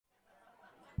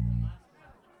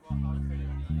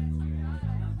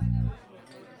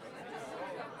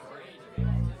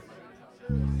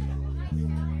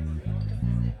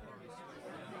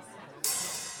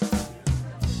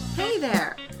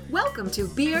Welcome to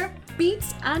Beer,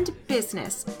 Beats, and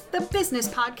Business, the business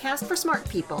podcast for smart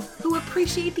people who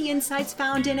appreciate the insights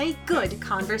found in a good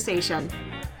conversation.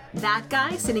 That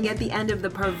guy sitting at the end of the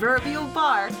proverbial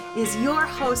bar is your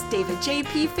host, David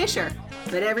J.P. Fisher,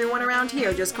 but everyone around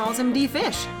here just calls him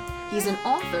D-Fish. He's an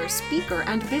author, speaker,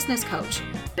 and business coach.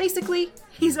 Basically,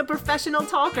 he's a professional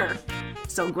talker.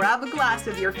 So grab a glass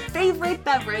of your favorite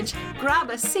beverage, grab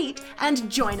a seat,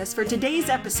 and join us for today's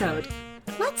episode.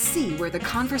 Let's see where the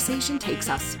conversation takes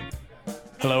us.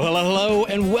 Hello,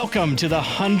 and welcome to the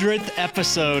 100th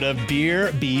episode of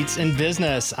Beer, Beats, and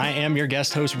Business. I am your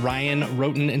guest host, Ryan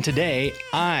Roten, and today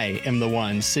I am the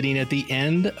one sitting at the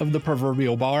end of the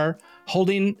proverbial bar,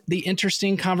 holding the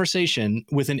interesting conversation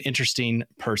with an interesting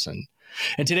person.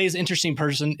 And today's interesting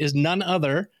person is none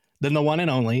other than the one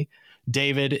and only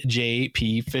David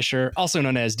J.P. Fisher, also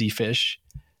known as D-Fish.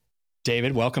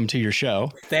 David, welcome to your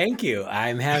show. Thank you.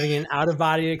 I'm having an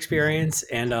out-of-body experience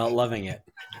and loving it.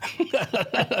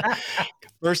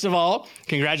 First of all,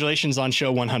 congratulations on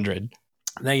show 100.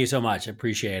 Thank you so much. I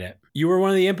appreciate it. You were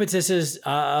one of the impetuses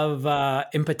of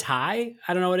of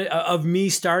me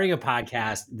starting a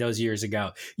podcast those years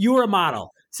ago. You were a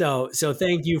model. So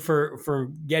thank you for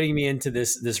getting me into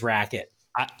this racket.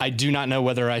 I do not know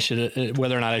whether or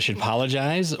not I should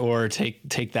apologize or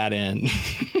take that in.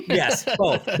 Yes,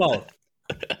 both,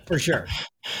 for sure.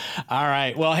 All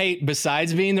right. Well, hey,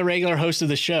 besides being the regular host of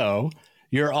the show,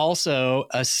 you're also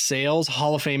a Sales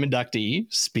Hall of Fame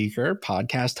inductee, speaker,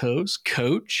 podcast host,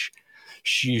 coach.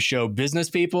 You show business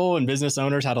people and business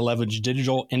owners how to leverage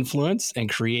digital influence and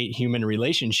create human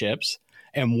relationships.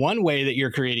 And one way that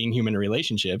you're creating human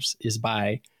relationships is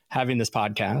by having this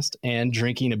podcast and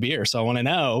drinking a beer. So I want to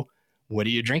know, what are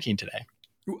you drinking today?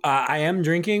 I am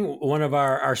drinking one of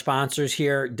our sponsors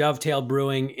here, Dovetail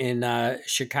Brewing in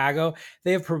Chicago.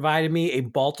 They have provided me a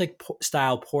Baltic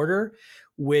style porter,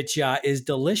 which is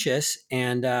delicious.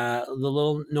 And the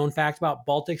little known fact about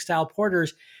Baltic style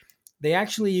porters, they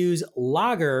actually use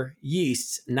lager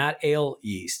yeasts, not ale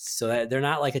yeasts. So that they're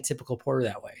not like a typical porter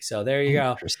that way. So there you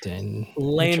go. Interesting.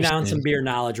 Laying down some beer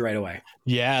knowledge right away.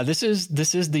 Yeah, this is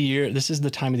the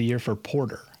time of the year for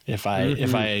porter. If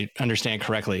I understand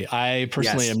correctly, I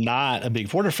personally am not a big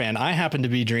porter fan. I happen to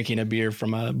be drinking a beer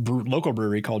from a local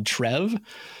brewery called Trev.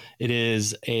 It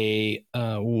is a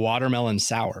watermelon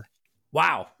sour.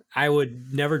 Wow. I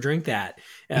would never drink that.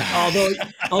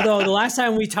 Although the last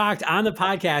time we talked on the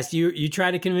podcast, you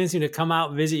tried to convince me to come out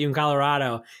and visit you in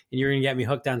Colorado, and you're going to get me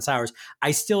hooked on sours.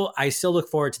 I still look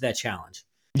forward to that challenge.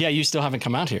 Yeah, you still haven't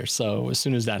come out here, so as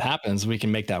soon as that happens, we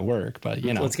can make that work. But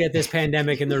let's get this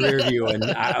pandemic in the rear view, and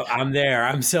I'm there.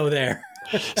 I'm so there.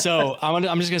 So I'm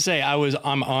just gonna say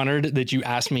I'm honored that you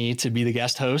asked me to be the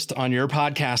guest host on your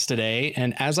podcast today.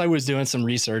 And as I was doing some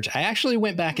research, I actually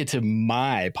went back into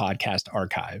my podcast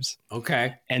archives.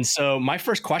 Okay. And so my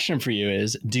first question for you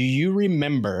is: do you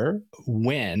remember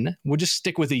when? We'll just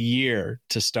stick with a year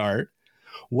to start.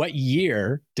 What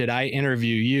year did I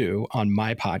interview you on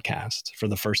my podcast for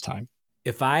the first time?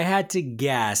 If I had to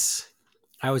guess,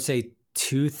 I would say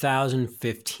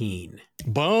 2015.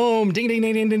 Boom. Ding, ding,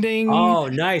 ding, ding, ding, ding. Oh,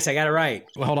 nice. I got it right.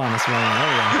 Well, hold on. That's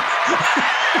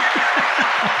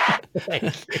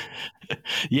right.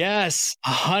 Yes,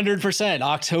 100%.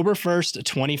 October 1st,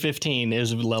 2015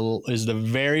 is the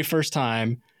very first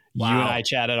time you and I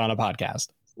chatted on a podcast.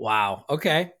 Wow.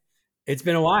 Okay. It's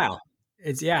been a while.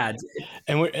 That's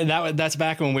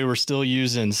back when we were still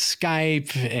using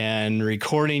Skype and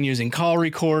recording using call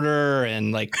recorder,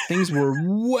 and like things were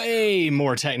way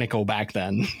more technical back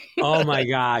then. Oh my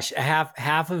gosh.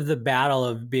 Half of the battle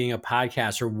of being a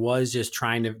podcaster was just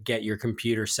trying to get your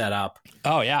computer set up.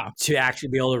 Oh yeah. To actually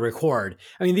be able to record.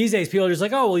 I mean, these days people are just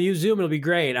like, oh, we'll use Zoom. It'll be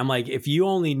great. I'm like, if you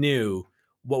only knew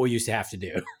what we used to have to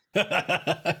do.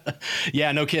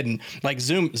 Yeah, no kidding. Like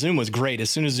Zoom was great. As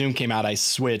soon as Zoom came out, I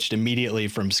switched immediately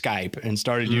from Skype and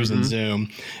started using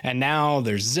Zoom. And now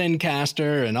there's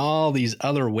Zencastr and all these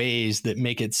other ways that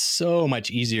make it so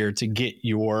much easier to get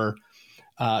your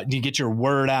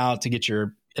word out, to get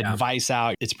your advice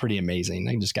out. It's pretty amazing.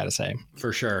 I just got to say.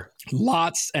 For sure.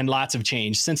 Lots and lots of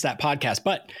change since that podcast.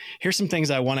 But here's some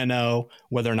things I want to know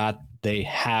whether or not they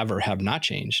have or have not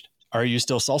changed. Are you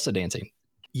still salsa dancing?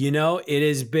 It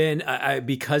has been,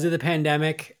 because of the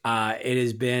pandemic, it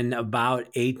has been about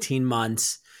 18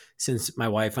 months since my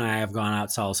wife and I have gone out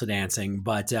salsa dancing.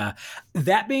 But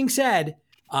that being said,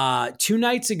 2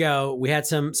 nights ago, we had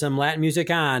some Latin music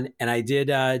on, and I did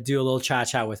do a little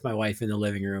cha-cha with my wife in the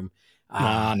living room.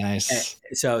 Nice.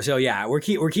 So yeah, we're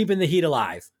keeping the heat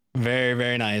alive. Very,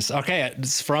 very nice. Okay.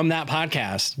 From that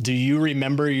podcast, do you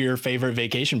remember your favorite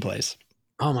vacation place?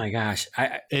 Oh my gosh.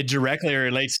 It directly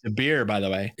relates to beer, by the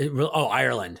way.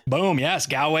 Ireland. Boom. Yes.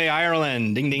 Galway,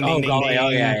 Ireland. Ding, ding, ding, ding, Galway. ding. Oh,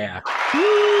 yeah.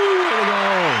 Woo, way to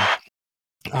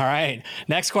go. All right.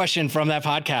 Next question from that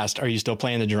podcast. Are you still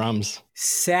playing the drums?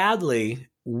 Sadly,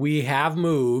 we have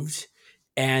moved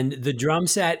and the drum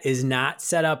set is not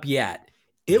set up yet.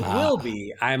 It will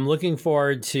be. I'm looking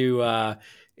forward to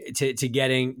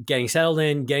getting settled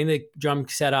in, getting the drum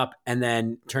set up, and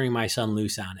then turning my son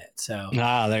loose on it. So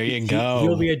there you go.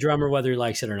 He'll be a drummer whether he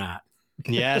likes it or not.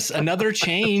 Yes, another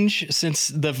change since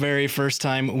the very first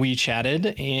time we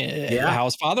chatted.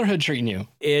 How's fatherhood treating you?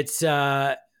 It's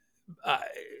so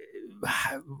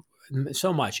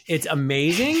much. It's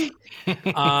amazing.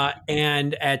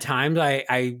 And at times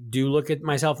I do look at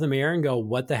myself in the mirror and go,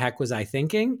 what the heck was I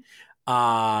thinking?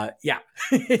 Liam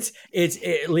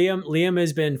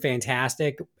has been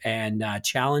fantastic and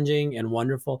challenging and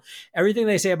wonderful. Everything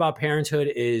they say about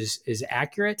parenthood is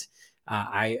accurate.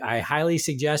 I highly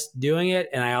suggest doing it,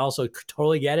 and I also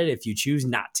totally get it if you choose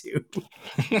not to.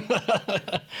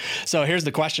 So here's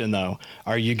the question, though: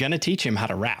 are you going to teach him how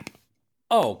to rap?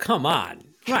 Oh, come on,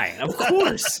 Ryan! Of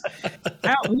course.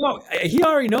 No, he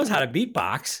already knows how to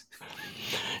beatbox.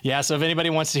 Yeah, so if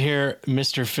anybody wants to hear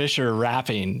Mr. Fisher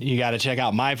rapping, you got to check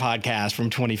out my podcast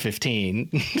from 2015.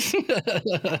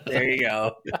 There you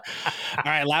go. All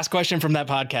right, last question from that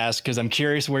podcast, because I'm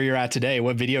curious where you're at today.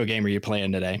 What video game are you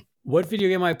playing today? What video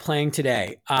game am I playing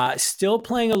today? Still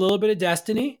playing a little bit of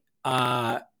Destiny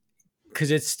because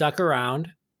it's stuck around.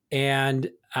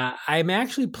 And I'm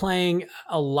actually playing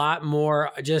a lot more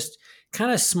just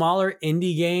kind of smaller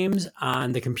indie games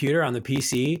on the computer, on the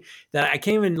PC, that I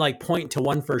can't even like point to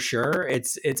one for sure.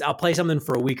 I'll play something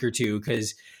for a week or two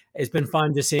because it's been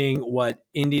fun to seeing what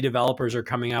indie developers are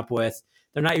coming up with.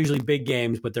 They're not usually big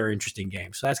games, but they're interesting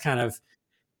games. So that's kind of,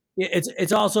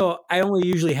 it's also, I only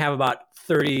usually have about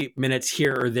 30 minutes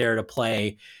here or there to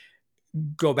play.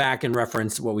 Go back and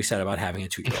reference what we said about having a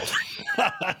 2-year-old.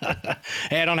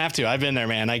 Hey, I don't have to. I've been there,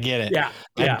 man. I get it.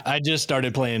 Yeah. I just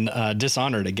started playing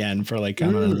Dishonored again for like, I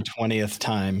don't know, the 20th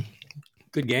time.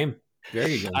 Good game.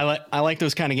 Very good game. I like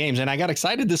those kind of games. And I got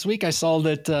excited this week. I saw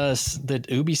that that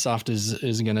Ubisoft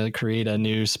is going to create a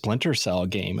new Splinter Cell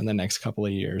game in the next couple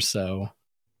of years. So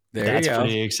that's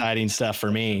pretty exciting stuff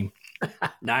for me.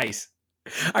 Nice.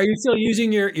 Are you still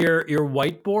using your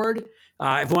whiteboard?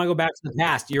 If we want to go back to the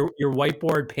past, your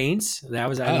whiteboard paints. That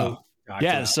was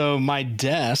yeah. So my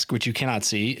desk, which you cannot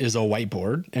see, is a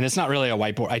whiteboard, and it's not really a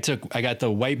whiteboard. I got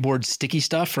the whiteboard sticky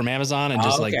stuff from Amazon and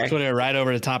just put it right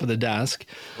over the top of the desk.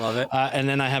 Love it. And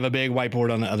then I have a big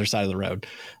whiteboard on the other side of the road.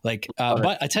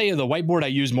 But I tell you, the whiteboard I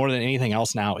use more than anything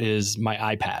else now is my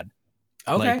iPad.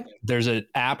 Okay. There's an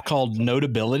app called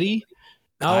Notability.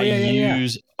 I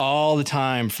use all the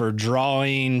time for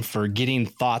drawing, for getting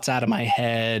thoughts out of my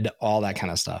head, all that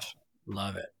kind of stuff.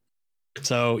 Love it.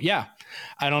 So, yeah,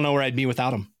 I don't know where I'd be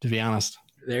without them, to be honest.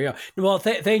 There you go. Well,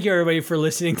 thank you, everybody, for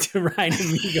listening to Ryan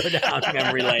and me go down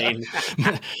memory lane.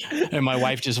 And my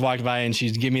wife just walked by and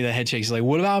she's giving me the head shake. She's like,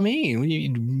 what about me?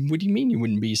 What do you mean you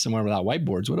wouldn't be somewhere without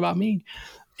whiteboards? What about me?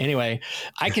 Anyway,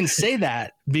 I can say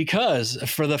that because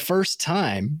for the first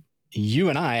time, you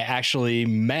and I actually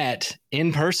met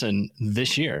in person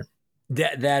this year.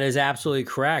 That is absolutely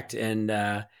correct.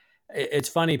 And it's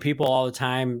funny, people all the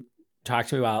time talk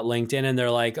to me about LinkedIn and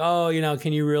they're like, oh,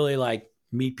 can you really like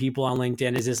meet people on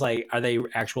LinkedIn? Is this like, are they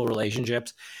actual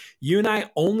relationships? You and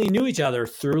I only knew each other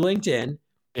through LinkedIn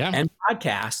and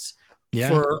podcasts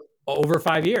for over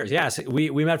 5 years. Yes. We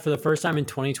met for the first time in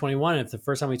 2021. If the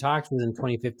first time we talked was in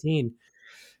 2015.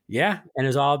 Yeah. And it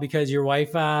was all because your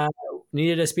wife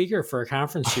needed a speaker for a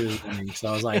conference she was doing. So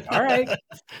I was like, all right.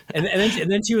 And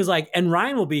then she was like, and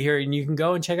Ryan will be here and you can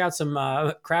go and check out some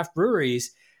craft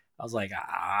breweries. I was like,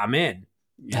 I'm in.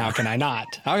 How can I not?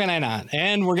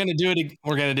 And we're going to do it.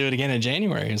 We're going to do it again in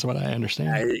January is what I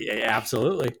understand.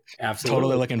 Absolutely.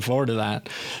 Totally looking forward to that.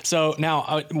 So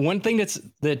now one thing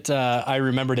that I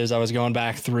remembered as I was going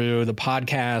back through the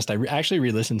podcast, I actually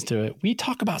re-listened to it. We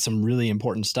talk about some really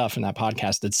important stuff in that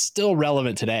podcast that's still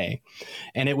relevant today.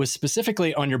 And it was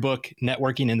specifically on your book,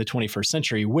 Networking in the 21st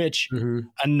Century, which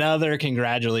another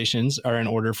congratulations are in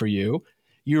order for you.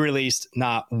 You released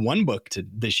not one book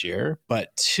this year, but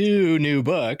 2 new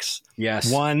books.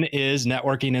 Yes. One is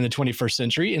Networking in the 21st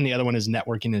Century, and the other one is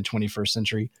Networking in the 21st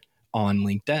Century on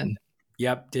LinkedIn.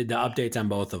 Yep. Did the updates on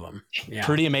both of them. Yeah.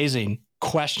 Pretty amazing.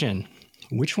 Question.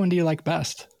 Which one do you like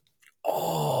best?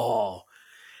 Oh,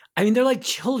 I mean, they're like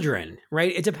children,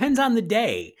 right? It depends on the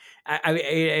day.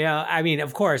 I mean,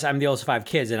 of course, I'm the oldest of 5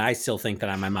 kids, and I still think that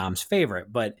I'm my mom's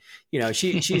favorite. But,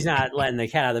 she's not letting the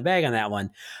cat out of the bag on that one.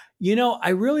 I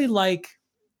really like,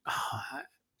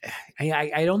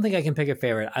 I don't think I can pick a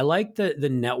favorite. I like the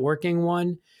networking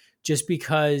one just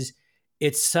because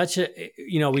it's such a,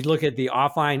 we look at the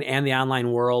offline and the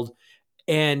online world,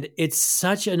 and it's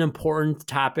such an important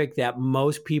topic that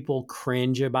most people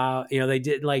cringe about.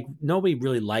 Nobody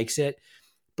really likes it,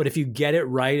 but if you get it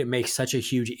right, it makes such a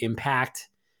huge impact,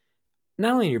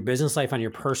 not only in your business life, on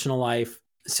your personal life.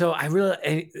 So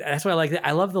that's why I like it.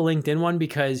 I love the LinkedIn one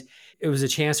because it was a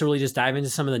chance to really just dive into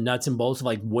some of the nuts and bolts of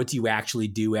like, what do you actually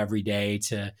do every day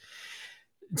to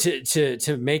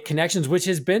make connections, which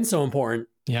has been so important.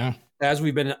 Yeah. As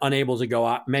we've been unable to go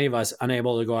out, many of us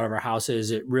unable to go out of our houses,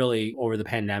 it really over the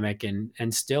pandemic, and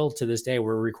still to this day,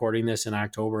 we're recording this in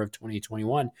October of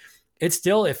 2021. It's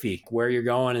still iffy where you're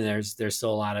going, and there's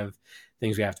still a lot of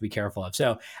things we have to be careful of.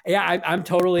 So yeah, I'm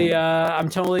totally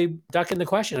ducking the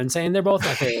question and saying they're both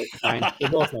my favorite. They're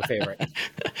both my favorite.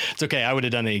 It's okay. I would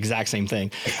have done the exact same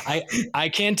thing. I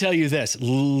can tell you this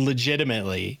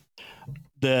legitimately,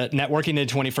 the networking in the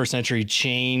 21st century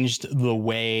changed the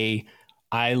way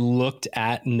I looked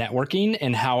at networking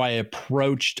and how I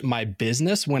approached my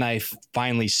business when I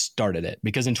finally started it.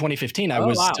 Because in 2015, I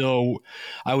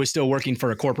was still working for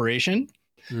a corporation.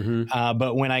 Mm-hmm.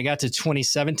 But when I got to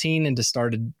 2017 and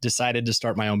decided to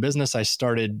start my own business, I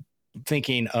started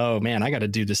thinking, oh man, I got to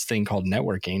do this thing called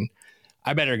networking.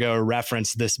 I better go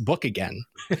reference this book again.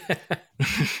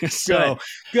 So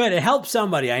good. It helped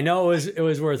somebody. I know it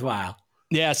was worthwhile.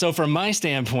 Yeah. So from my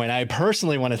standpoint, I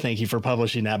personally want to thank you for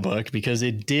publishing that book because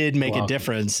it did make a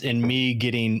difference in me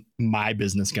getting my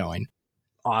business going.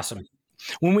 Awesome.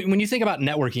 When you think about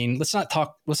networking, let's not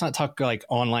talk like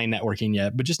online networking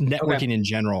yet, but just networking in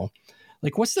general.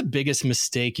 Like, what's the biggest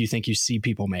mistake you think you see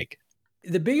people make?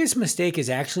 The biggest mistake is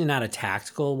actually not a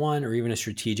tactical one or even a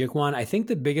strategic one. I think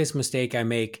the biggest mistake I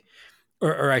make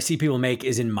or I see people make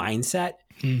is in mindset.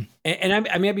 And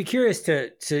I'd be curious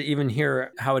to even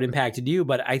hear how it impacted you,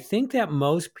 but I think that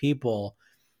most people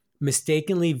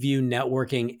mistakenly view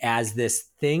networking as this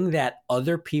thing that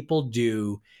other people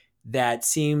do that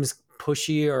seems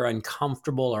pushy or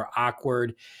uncomfortable or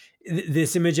awkward.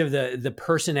 This image of the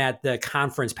person at the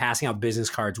conference passing out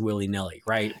business cards willy-nilly,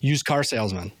 right? Used car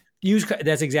salesman.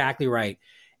 That's exactly right.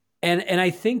 And I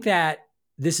think that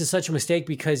this is such a mistake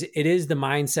because it is the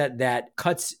mindset that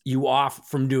cuts you off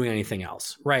from doing anything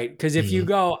else, right? Because if you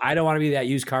go, I don't want to be that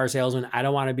used car salesman, I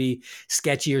don't want to be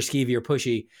sketchy or skeevy or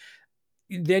pushy,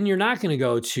 then you're not going to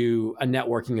go to a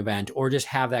networking event or just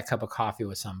have that cup of coffee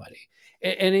with somebody.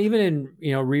 And even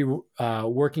in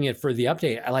working it for the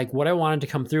update, what I wanted to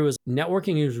come through is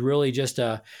networking is really just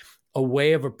a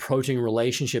way of approaching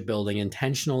relationship building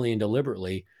intentionally and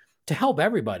deliberately to help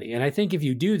everybody. And I think if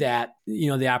you do that,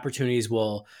 the opportunities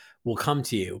will come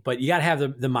to you, but you got to have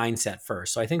the mindset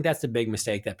first. So I think that's the big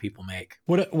mistake that people make.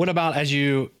 What about as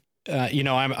you,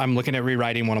 I'm looking at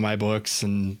rewriting one of my books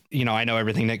and, I know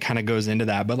everything that kind of goes into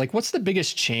that, but what's the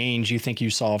biggest change you think you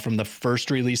saw from the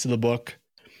first release of the book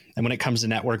and when it comes to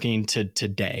networking to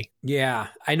today? Yeah,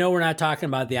 I know we're not talking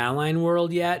about the online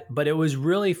world yet, but it was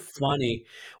really funny.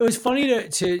 It was funny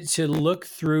to look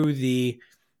through the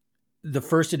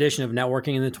first edition of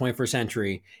Networking in the 21st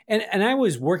Century. And I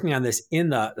was working on this in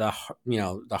the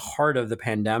heart of the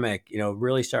pandemic,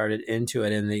 really started into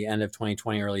it in the end of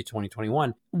 2020, early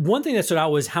 2021. One thing that stood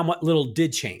out was how much little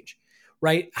did change,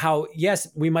 right? How, yes,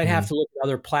 we might have to look at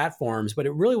other platforms, but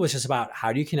it really was just about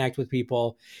how do you connect with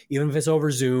people, even if it's over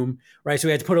Zoom, right? So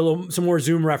we had to put some more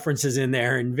Zoom references in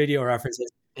there and video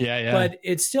references. Yeah. But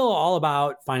it's still all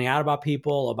about finding out about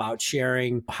people, about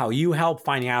sharing how you help,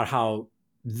 finding out how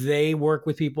they work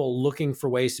with people, looking for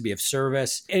ways to be of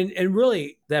service. And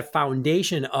really that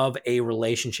foundation of a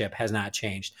relationship has not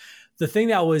changed. The thing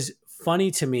that was funny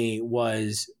to me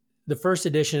was the first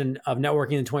edition of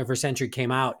Networking in the 21st Century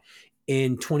came out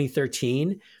in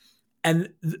 2013. And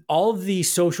all of the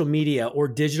social media or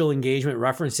digital engagement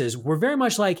references were very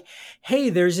much like, hey,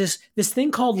 there's this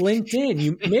thing called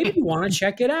LinkedIn. Maybe you want to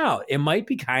check it out. It might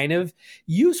be kind of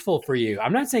useful for you.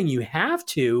 I'm not saying you have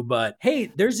to, but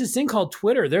hey, there's this thing called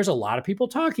Twitter. There's a lot of people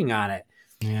talking on it.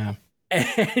 Yeah.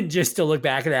 And just to look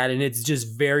back at that, and it's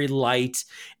just very light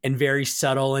and very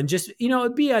subtle and just,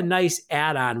 it'd be a nice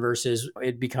add-on versus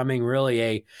it becoming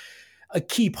really a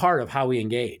key part of how we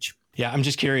engage. Yeah, I'm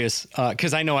just curious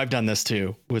because I know I've done this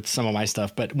too with some of my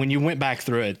stuff. But when you went back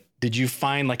through it, did you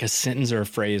find a sentence or a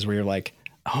phrase where you're like,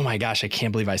 oh my gosh, I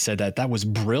can't believe I said that. That was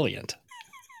brilliant.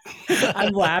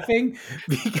 I'm laughing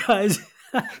because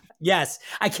yes,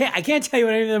 I can't tell you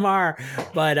what any of them are,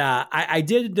 but I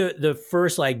did the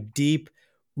first deep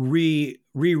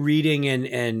rereading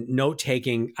and note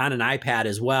taking on an iPad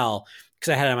as well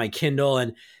because I had it on my Kindle,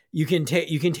 and you can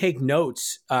take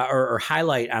notes or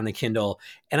highlight on the Kindle.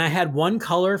 And I had one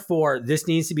color for this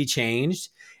needs to be changed,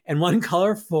 and one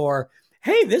color for,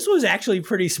 hey, this was actually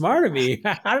pretty smart of me.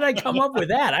 How did I come up with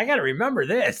that? I got to remember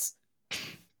this.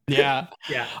 Yeah.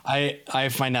 Yeah. I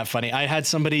find that funny. I had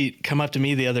somebody come up to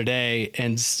me the other day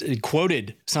and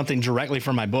quoted something directly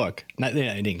from my book.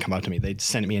 They didn't come up to me. They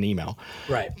sent me an email.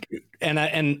 Right. And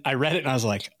I read it and I was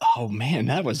like, oh man,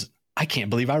 I can't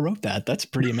believe I wrote that. That's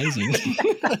pretty amazing.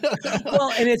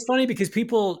 Well, and it's funny because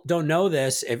people don't know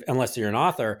this unless you're an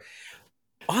author.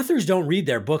 Authors don't read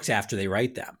their books after they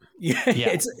write them.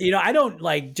 It's, I don't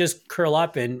like just curl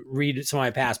up and read some of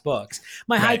my past books,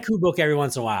 my haiku book every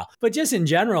once in a while, but just in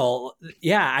general.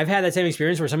 Yeah. I've had that same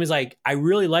experience where somebody's like, I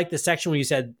really like this section when you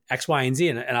said X, Y, and Z.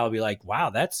 And I'll be like, wow,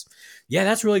 that's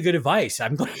really good advice.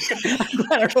 I'm glad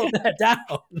I wrote that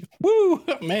down. Woo,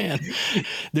 man.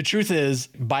 The truth is,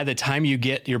 by the time you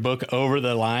get your book over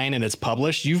the line and it's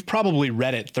published, you've probably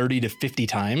read it 30 to 50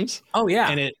 times. Oh yeah.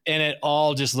 And it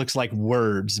all just looks like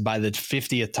words by the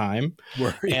 50th time.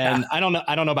 And I don't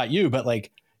know about you, but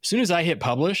like as soon as I hit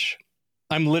publish,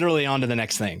 I'm literally on to the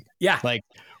next thing. Yeah. Like,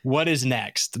 what is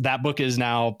next? That book is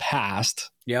now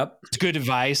passed. Yep. It's good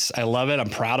advice. I love it. I'm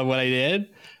proud of what I did.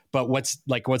 But what's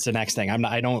the next thing?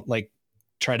 I don't like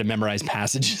try to memorize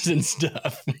passages and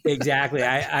stuff. Exactly.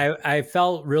 I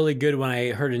felt really good when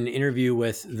I heard an interview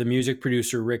with the music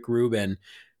producer, Rick Rubin,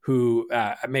 who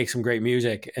makes some great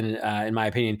music, and in my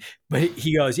opinion. But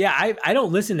he goes, "Yeah, I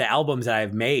don't listen to albums that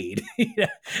I've made.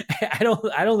 I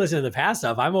don't listen to the past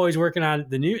stuff. I'm always working on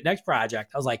the next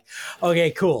project." I was like, "Okay,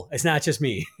 cool. It's not just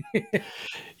me."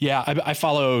 Yeah, I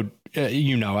followed.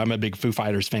 I'm a big Foo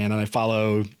Fighters fan, and I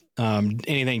follow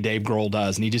anything Dave Grohl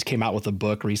does, and he just came out with a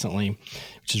book recently,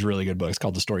 which is a really good book. It's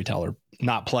called The Storyteller.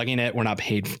 Not plugging it. We're not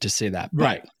paid to say that,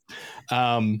 right?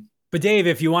 But Dave,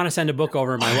 if you want to send a book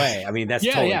over my way, I mean, that's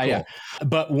totally cool. Yeah.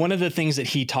 But one of the things that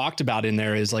he talked about in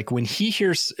there is like when he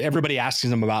hears everybody asking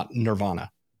him about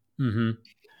Nirvana. Mm-hmm.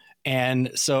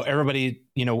 And so everybody,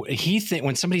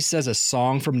 when somebody says a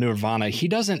song from Nirvana,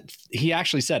 he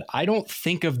actually said, I don't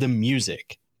think of the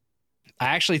music. I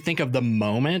actually think of the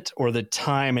moment or the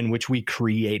time in which we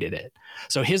created it.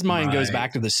 So his mind goes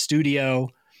back to the studio,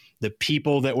 the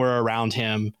people that were around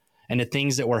him, and the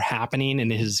things that were happening in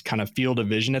his kind of field of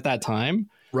vision at that time,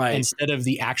 right? Instead of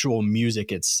the actual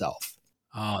music itself.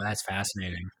 Oh, that's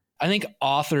fascinating. I think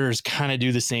authors kind of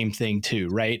do the same thing too,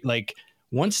 right? Like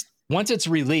once it's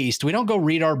released, we don't go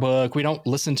read our book. We don't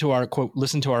listen to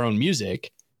our own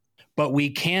music, but we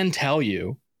can tell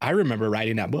you, I remember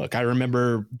writing that book. I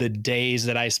remember the days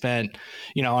that I spent,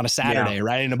 on a Saturday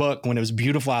writing a book when it was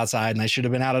beautiful outside and I should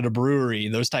have been out at a brewery,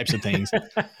 those types of things.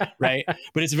 Right.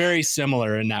 But it's very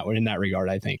similar in that regard,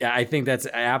 I think. Yeah, I think that's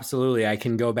absolutely. I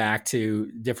can go back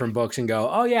to different books and go,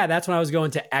 oh yeah, that's when I was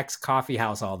going to X coffee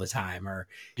house all the time. Or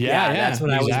that's when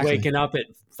I was waking up at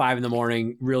 5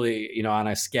 a.m, really, on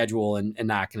a schedule and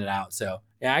knocking it out. So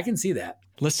yeah, I can see that.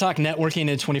 Let's talk networking in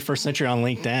the 21st century on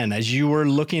LinkedIn. As you were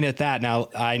looking at that, now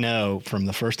I know from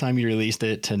the first time you released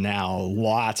it to now,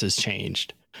 lots has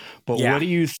changed. But what do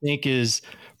you think is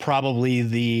probably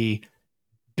the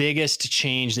biggest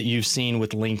change that you've seen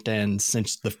with LinkedIn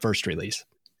since the first release?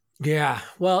 Yeah,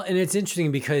 well, and it's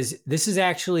interesting because this is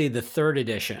actually the 3rd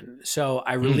edition. So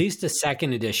I released a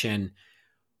 2nd edition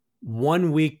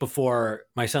 1 week before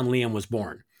my son Liam was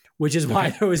born, which is why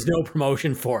there was no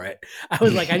promotion for it. I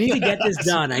was like, I need to get this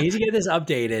done. I need to get this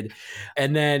updated.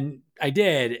 And then I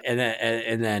did.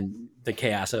 And then the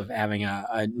chaos of having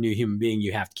a new human being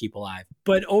you have to keep alive.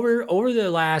 But over the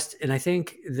last, and I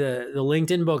think the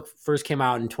LinkedIn book first came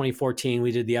out in 2014.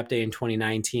 We did the update in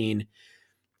 2019.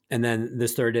 And then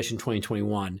this 3rd edition,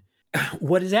 2021.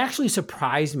 What has actually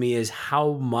surprised me is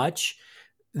how much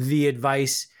the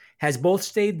advice has both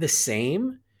stayed the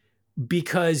same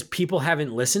because people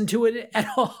haven't listened to it at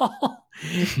all.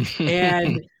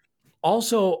 And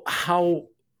also how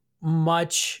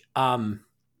much, how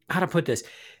to put this,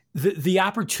 the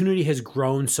opportunity has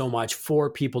grown so much for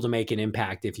people to make an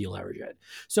impact if you leverage it.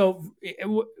 So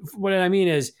what I mean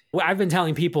is I've been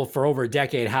telling people for over a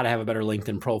decade how to have a better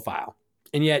LinkedIn profile.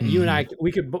 And yet you and I,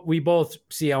 we both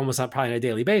see almost probably on a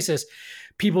daily basis,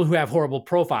 people who have horrible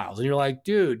profiles. And you're like,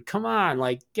 dude, come on,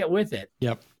 like get with it.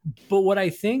 Yep. But what I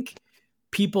think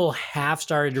people have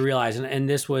started to realize, and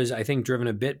this was, I think, driven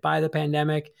a bit by the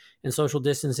pandemic and social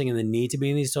distancing and the need to be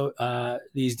in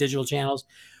these digital channels.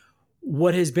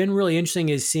 What has been really interesting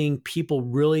is seeing people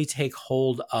really take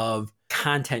hold of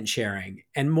content sharing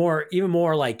and even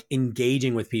more like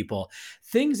engaging with people.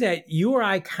 Things that you or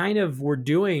I kind of were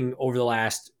doing over the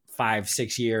last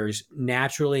 5-6 years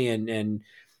naturally and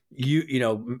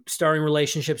starting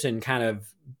relationships and kind of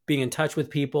being in touch with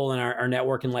people in our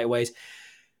network in light ways.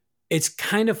 It's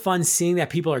kind of fun seeing that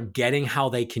people are getting how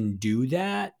they can do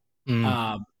that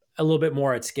a little bit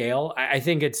more at scale. I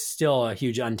think it's still a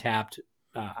huge untapped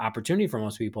opportunity for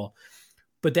most people,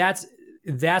 but that's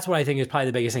what I think is probably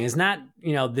the biggest thing. It's not,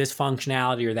 this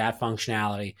functionality or that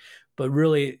functionality, but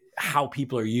really how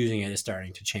people are using it is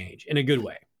starting to change in a good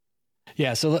way.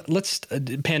 Yeah. So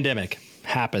pandemic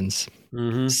happens,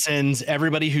 sends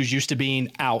everybody who's used to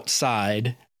being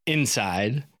outside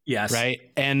inside. Yes. Right.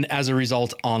 And as a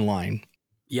result, online.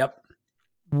 Yep.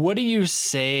 What do you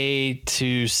say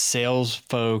to sales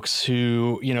folks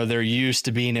who, they're used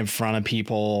to being in front of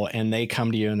people and they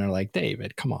come to you and they're like,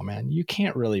 David, come on, man, you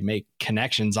can't really make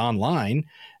connections online.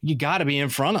 You got to be in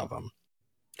front of them.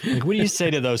 Like, what do you say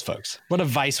to those folks? What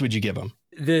advice would you give them?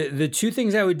 The two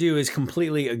things I would do is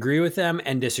completely agree with them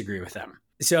and disagree with them.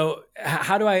 So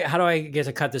how do I get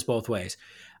to cut this both ways?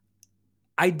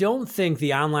 I don't think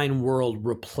the online world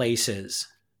replaces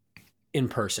in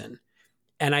person.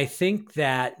 And I think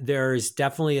that there's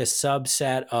definitely a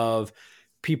subset of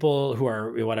people who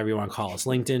are, whatever you want to call us,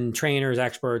 LinkedIn trainers,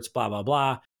 experts, blah, blah,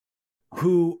 blah,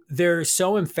 who they're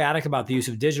so emphatic about the use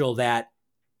of digital that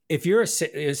if you're a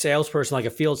salesperson, like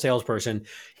a field salesperson,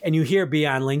 and you hear be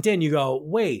on LinkedIn, you go,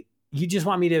 wait, you just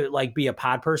want me to be a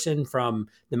pod person from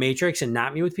the Matrix and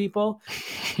not meet with people?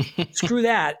 Screw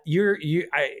that.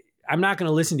 I'm not going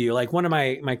to listen to you. Like, one of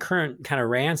my current kind of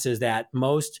rants is that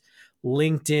most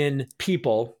LinkedIn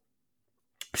people,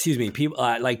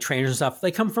 like trainers and stuff,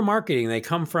 they come from marketing, they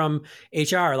come from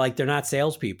HR, like they're not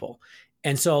salespeople.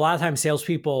 And so a lot of times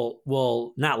salespeople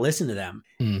will not listen to them.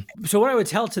 So what I would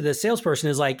tell to the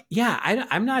salesperson is like, yeah,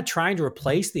 I'm not trying to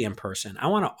replace the in-person. I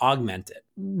want to augment it.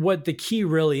 What the key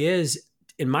really is,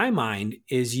 in my mind,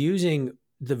 is using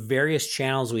the various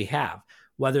channels we have,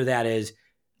 whether that is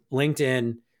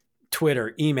LinkedIn,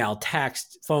 Twitter, email,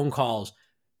 text, phone calls,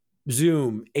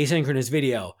 Zoom, asynchronous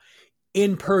video,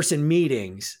 in-person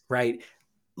meetings, right?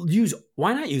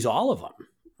 Why not use all of them,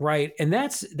 right? And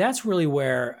that's really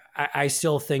where I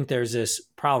still think there's this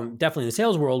problem, definitely in the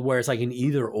sales world, where it's like an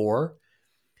either or.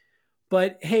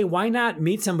 But hey, why not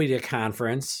meet somebody at a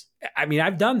conference? I mean,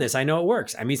 I've done this. I know it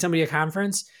works. I meet somebody at a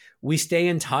conference. We stay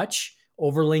in touch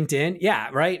over LinkedIn. Yeah,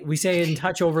 right. We stay in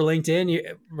touch over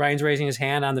LinkedIn. Ryan's raising his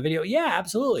hand on the video. Yeah,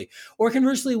 absolutely. Or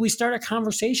conversely, we start a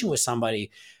conversation with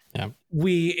somebody. Yeah.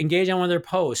 We engage on one of their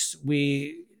posts.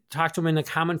 We talk to them in the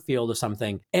comment field of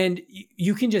something. And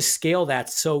you can just scale that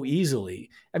so easily.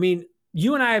 I mean,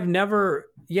 you and I have never,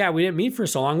 we didn't meet for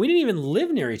so long. We didn't even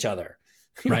live near each other.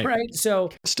 Right. So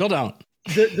still don't.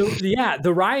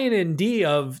 The Ryan and Dee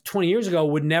of 20 years ago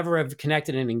would never have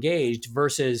connected and engaged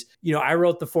versus, I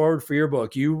wrote the foreword for your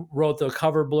book. You wrote the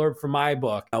cover blurb for my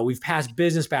book. We've passed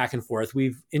business back and forth.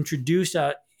 We've introduced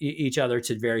each other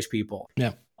to various people.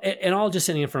 Yeah. And all just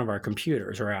sitting in front of our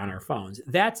computers or on our phones.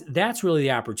 That's really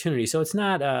the opportunity. So it's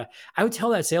not, I would tell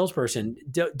that salesperson,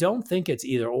 don't think it's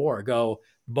either or, go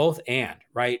both and,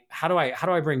 right? How do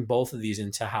I bring both of these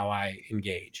into how I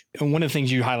engage? And one of the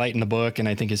things you highlight in the book, and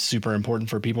I think is super important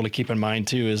for people to keep in mind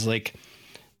too, is like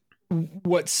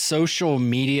what social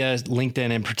media,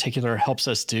 LinkedIn in particular, helps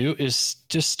us do is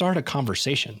just start a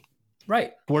conversation.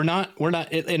 Right. We're not,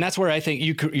 and that's where I think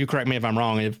you correct me if I'm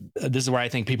wrong. This is where I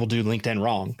think people do LinkedIn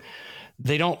wrong.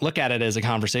 They don't look at it as a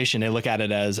conversation. They look at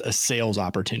it as a sales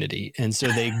opportunity. And so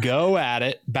they go at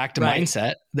it back to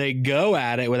mindset. They go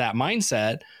at it with that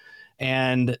mindset,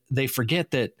 and they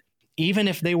forget that even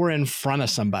if they were in front of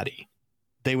somebody,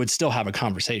 they would still have a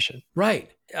conversation.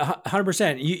 Right.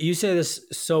 100%. You say this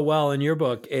so well in your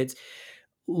book.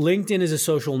 LinkedIn is a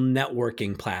social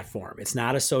networking platform. It's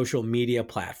not a social media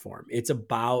platform. It's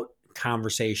about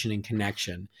conversation and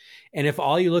connection. And if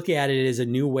all you look at it is a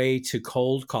new way to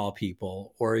cold call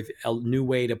people or a new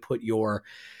way to put your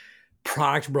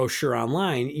product brochure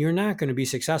online, you're not going to be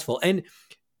successful. And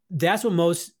that's what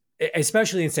most,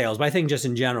 especially in sales, but I think just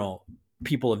in general,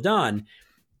 people have done.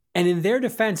 And in their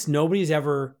defense, nobody's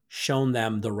ever shown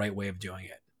them the right way of doing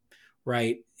it.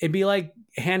 Right. It'd be like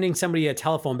handing somebody a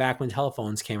telephone back when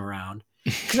telephones came around.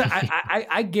 Because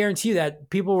I guarantee you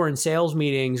that people were in sales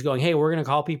meetings going, hey, we're going to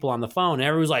call people on the phone. And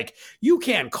everyone's like, you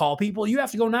can't call people. You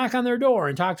have to go knock on their door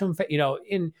and talk to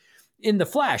them, in the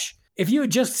flesh. If you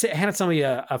had just handed somebody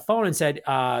a phone and said,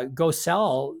 go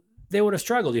sell, they would have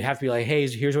struggled. You'd have to be like, hey,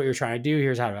 here's what you're trying to do.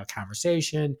 Here's how to have a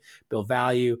conversation, build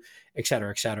value, et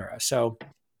cetera, et cetera. So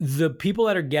the people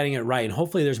that are getting it right, and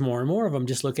hopefully there's more and more of them,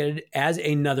 just look at it as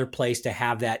another place to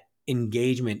have that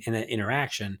engagement and that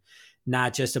interaction,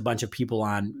 not just a bunch of people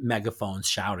on megaphones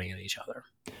shouting at each other.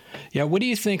 Yeah. What do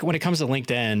you think when it comes to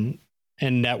LinkedIn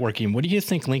and networking, what do you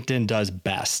think LinkedIn does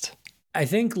best? I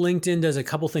think LinkedIn does a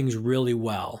couple things really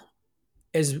well.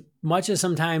 As much as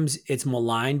sometimes it's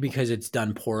maligned because it's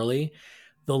done poorly,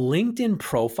 the LinkedIn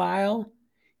profile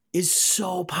is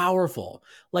so powerful.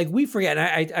 Like we forget,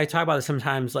 and I talk about it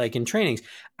sometimes like in trainings.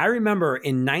 I remember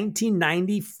in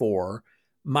 1994,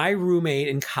 my roommate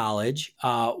in college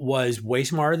was way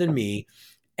smarter than me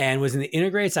and was in the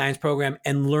integrated science program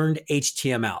and learned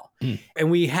HTML.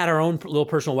 And we had our own little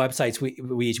personal websites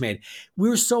we each made. We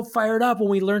were so fired up when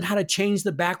we learned how to change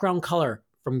the background color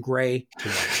from gray to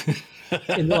white.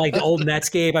 In like the old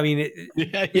Netscape. I mean,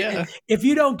 if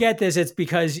you don't get this, it's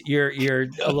because you're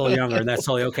a little younger, and that's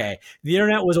totally okay. The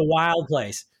internet was a wild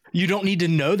place. You don't need to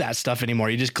know that stuff anymore.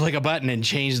 You just click a button and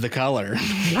change the color.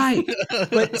 Right.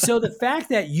 But so the fact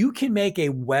that you can make a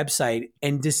website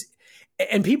and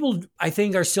people, I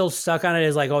think, are still stuck on it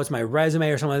as like, oh, it's my resume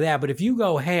or something like that. But if you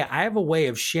go, hey, I have a way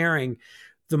of sharing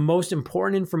the most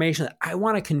important information that I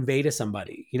want to convey to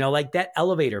somebody, like that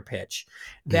elevator pitch,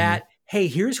 that, hey,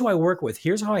 here's who I work with.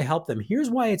 Here's how I help them. Here's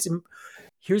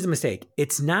the mistake.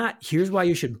 It's not, here's why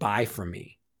you should buy from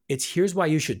me. It's here's why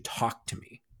you should talk to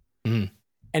me.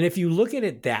 And if you look at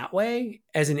it that way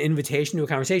as an invitation to a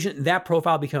conversation, that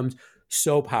profile becomes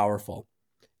so powerful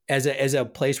as a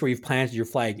place where you've planted your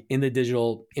flag in the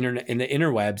digital internet, in the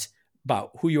interwebs,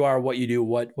 about who you are, what you do,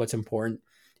 what's important.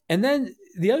 And then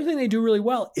the other thing they do really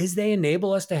well is they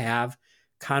enable us to have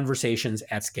conversations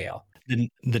at scale.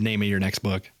 The name of your next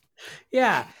book.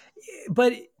 Yeah.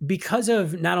 But because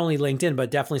of not only LinkedIn,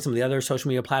 but definitely some of the other social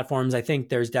media platforms, I think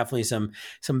there's definitely some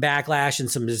backlash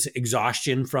and some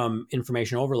exhaustion from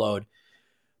information overload.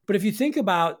 But if you think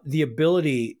about the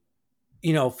ability,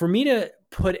 for me to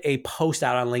put a post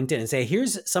out on LinkedIn and say,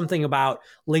 here's something about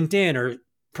LinkedIn or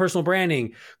personal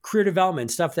branding, career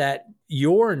development, stuff that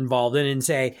you're involved in, and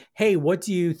say, hey, what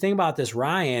do you think about this,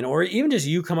 Ryan? Or even just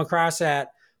you come across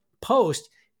that post,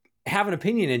 have an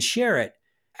opinion and share it.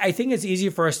 I think it's easy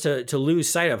for us to lose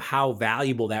sight of how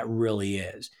valuable that really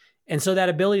is. And so that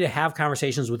ability to have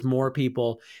conversations with more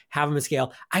people, have them at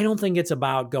scale, I don't think it's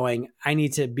about going, I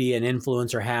need to be an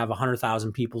influencer, have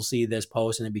 100,000 people see this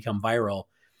post and it become viral.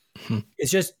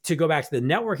 It's just to go back to the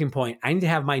networking point. I need to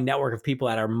have my network of people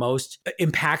that are most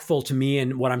impactful to me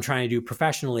and what I'm trying to do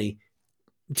professionally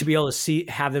to be able to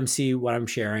have them see what I'm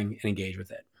sharing and engage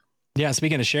with it. Yeah.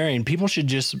 Speaking of sharing, people should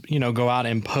just, go out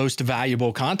and post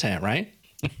valuable content, right?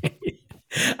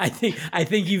 I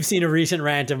think you've seen a recent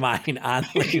rant of mine on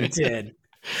LinkedIn.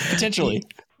 Potentially.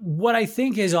 What I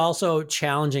think is also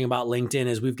challenging about LinkedIn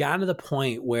is we've gotten to the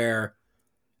point where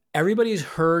everybody's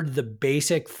heard the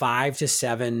basic 5 to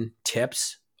 7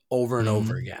 tips over and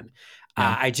over again.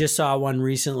 Yeah. I just saw one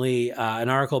recently, an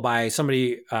article by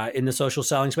somebody in the social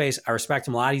selling space. I respect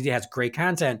him a lot. He has great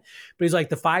content, but he's like,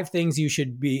 the 5 things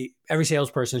every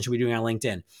salesperson should be doing on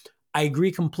LinkedIn. I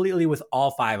agree completely with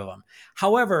all 5 of them.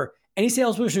 However, any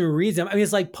salesperson who reads them,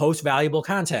 it's like post valuable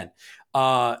content,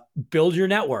 build your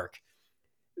network.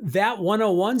 That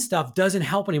 101 stuff doesn't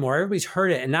help anymore. Everybody's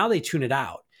heard it and now they tune it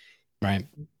out. Right.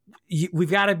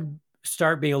 We've got to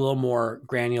start being a little more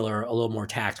granular, a little more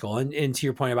tactical. And to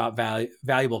your point about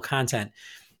valuable content,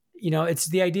 it's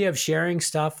the idea of sharing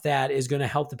stuff that is going to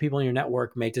help the people in your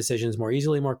network make decisions more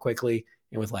easily, more quickly,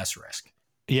 and with less risk.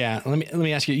 Yeah. Let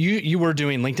me ask you, you were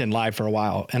doing LinkedIn Live for a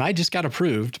while, and I just got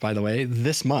approved, by the way,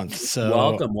 this month.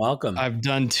 So welcome. I've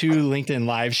done 2 LinkedIn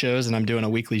Live shows and I'm doing a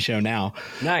weekly show now.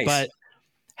 Nice. But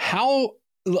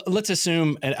let's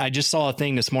assume, I just saw a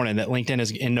thing this morning that LinkedIn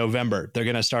is in November. They're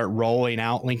going to start rolling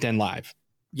out LinkedIn Live.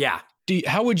 Yeah.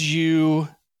 How would you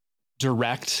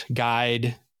direct,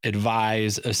 guide,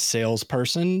 advise a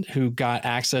salesperson who got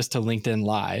access to LinkedIn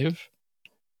Live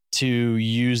to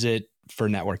use it for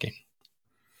networking?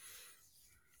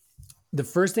 The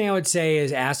first thing I would say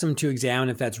is ask them to examine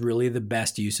if that's really the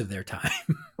best use of their time.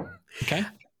 Okay.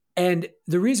 And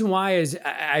the reason why is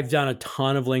I've done a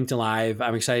ton of LinkedIn Live.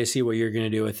 I'm excited to see what you're going to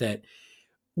do with it.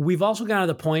 We've also gotten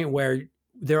to the point where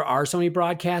there are so many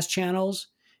broadcast channels.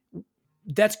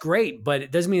 That's great, but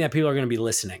it doesn't mean that people are going to be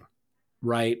listening,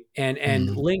 right? And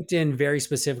LinkedIn very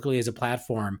specifically as a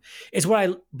platform, it's what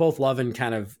I both love and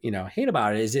kind of, hate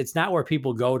about it is it's not where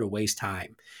people go to waste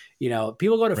time.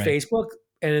 People go to Facebook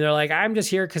and they're like, I'm just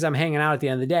here because I'm hanging out at the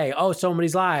end of the day. Oh,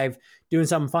 somebody's live doing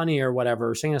something funny or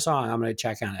whatever, singing a song. I'm going to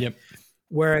check on it. Yep.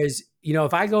 Whereas,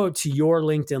 if I go to your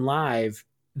LinkedIn Live,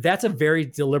 that's a very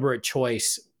deliberate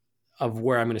choice of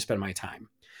where I'm going to spend my time.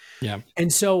 Yeah.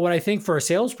 And so what I think for a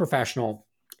sales professional,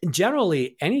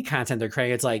 generally any content they're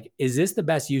creating, it's like, is this the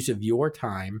best use of your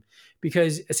time?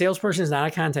 Because a salesperson is not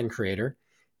a content creator.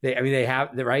 They have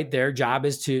right. Their job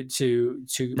is to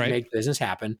make business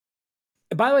happen.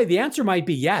 By the way, the answer might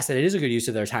be yes, that it is a good use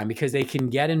of their time because they can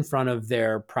get in front of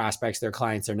their prospects, their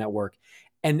clients, their network,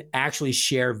 and actually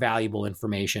share valuable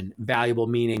information. Valuable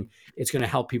meaning it's going to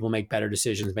help people make better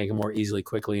decisions, make them more easily,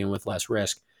 quickly, and with less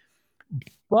risk.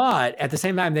 But at the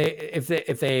same time, if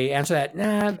they answer that,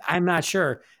 nah, I'm not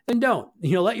sure, then don't.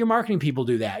 Let your marketing people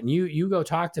do that, and you go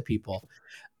talk to people.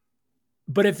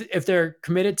 But if they're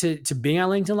committed to being on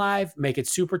LinkedIn Live, make it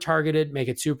super targeted, make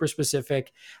it super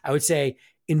specific. I would say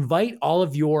invite all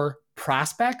of your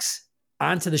prospects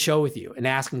onto the show with you and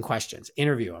ask them questions,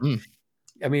 interview them.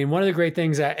 I mean, one of the great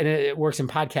things and it works in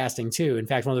podcasting too. In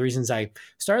fact, one of the reasons I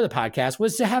started the podcast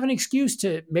was to have an excuse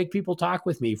to make people talk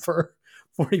with me for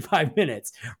 45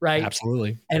 minutes, right?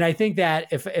 Absolutely. And I think that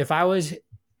if I was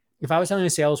telling a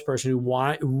salesperson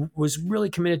who was really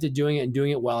committed to doing it and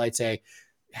doing it well, I'd say,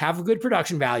 have a good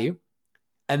production value,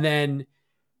 and then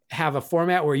have a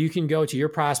format where you can go to your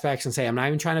prospects and say, I'm not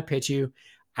even trying to pitch you.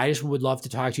 I just would love to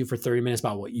talk to you for 30 minutes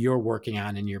about what you're working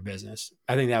on in your business.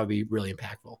 I think that would be really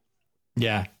impactful.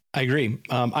 Yeah, I agree.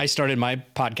 I started my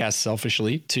podcast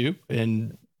selfishly too,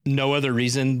 and no other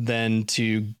reason than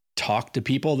to talk to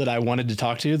people that I wanted to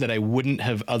talk to that I wouldn't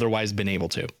have otherwise been able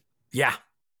to. Yeah.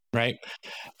 Right.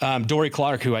 Dory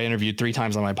Clark, who I interviewed 3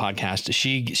 times on my podcast,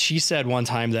 she said one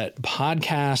time that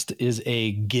podcast is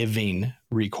a giving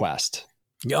request.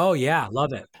 Oh yeah.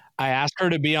 Love it. I asked her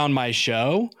to be on my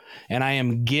show, and I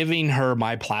am giving her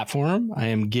my platform. I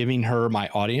am giving her my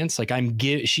audience. Like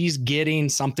she's getting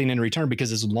something in return,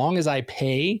 because as long as I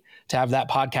pay to have that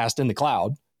podcast in the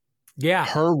cloud, yeah,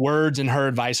 her words and her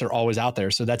advice are always out there.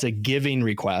 So that's a giving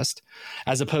request,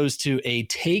 as opposed to a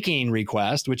taking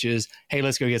request, which is, hey,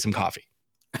 let's go get some coffee.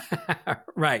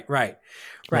 Right.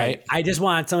 I just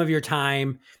want some of your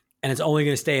time, and it's only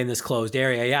going to stay in this closed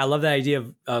area. Yeah. I love that idea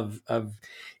of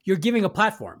you're giving a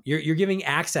platform. You're giving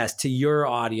access to your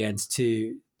audience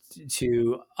to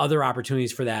other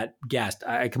opportunities for that guest.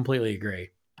 I completely agree.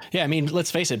 Yeah. I mean,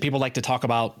 let's face it. People like to talk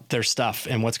about their stuff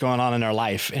and what's going on in their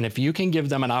life. And if you can give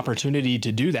them an opportunity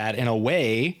to do that in a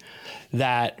way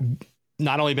that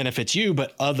not only benefits you,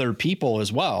 but other people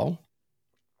as well,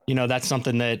 that's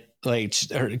something that, like,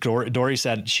 Dory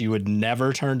said she would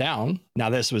never turn down.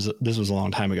 Now, this was a long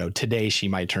time ago. Today, she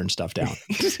might turn stuff down.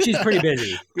 She's pretty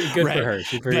busy. Good right. for her.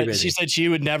 She's pretty busy. She said she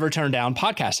would never turn down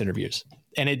podcast interviews.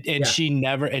 She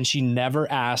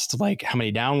never asked, like, how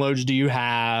many downloads do you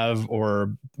have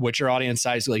or what's your audience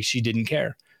size? Like, she didn't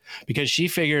care, because she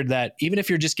figured that even if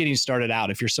you're just getting started out,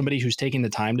 if you're somebody who's taking the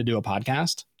time to do a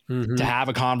podcast, to have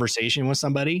a conversation with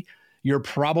somebody, you're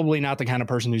probably not the kind of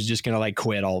person who's just going to, like,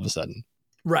 quit all of a sudden.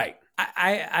 Right.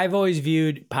 I've always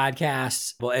viewed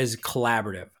podcasts as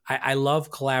collaborative. I love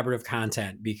collaborative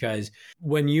content, because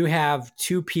when you have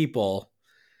 2 people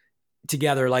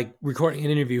together, like recording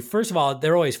an interview, first of all,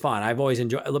 they're always fun. I've always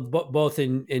enjoyed both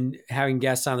in having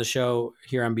guests on the show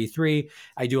here on B3.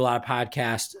 I do a lot of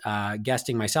podcast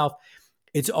guesting myself.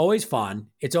 It's always fun.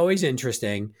 It's always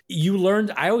interesting.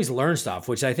 I always learn stuff,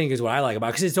 which I think is what I like about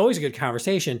it, because it's always a good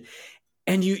conversation.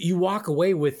 And you walk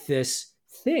away with this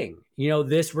thing,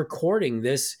 this recording,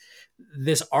 this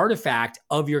artifact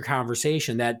of your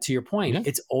conversation that, to your point,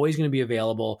 it's always going to be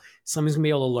available. Someone's going to be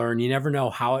able to learn. You never know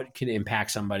how it can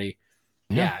impact somebody.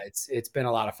 Yeah, it's been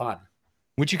a lot of fun.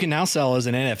 Which you can now sell as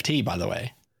an NFT, by the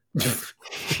way.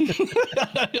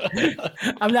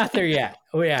 I'm not there yet.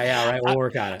 Oh yeah, right. We'll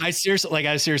work on it. I've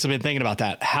seriously been thinking about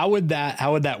that. How would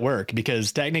that work?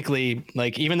 Because technically,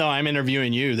 like, even though I'm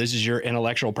interviewing you, this is your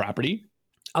intellectual property.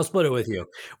 I'll split it with you.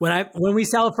 When we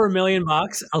sell it for $1 million,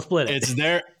 I'll split it. It's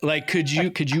there. Like, could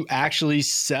you actually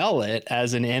sell it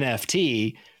as an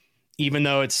NFT, even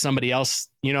though it's somebody else?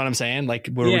 You know what I'm saying? Like,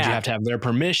 would you have to have their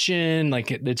permission?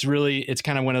 Like, it's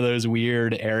kind of one of those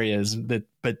weird areas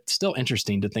but still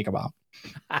interesting to think about.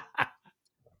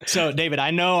 So, David,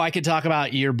 I know I could talk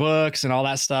about your books and all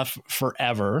that stuff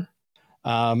forever.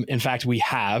 In fact, we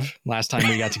have last time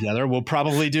we got together. We'll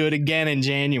probably do it again in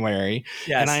January.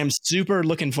 Yes. And I am super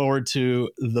looking forward to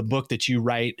the book that you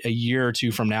write a year or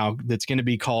 2 from now. That's going to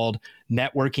be called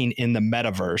Networking in the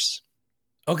Metaverse.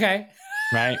 Okay.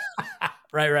 Right.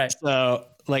 Right. So,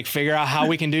 like, figure out how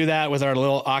we can do that with our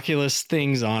little Oculus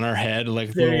things on our head,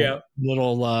 like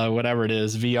little whatever it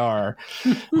is, VR.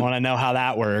 I want to know how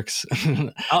that works.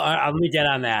 I'll let me get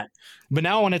on that. But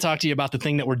now I want to talk to you about the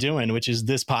thing that we're doing, which is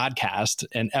this podcast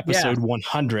and episode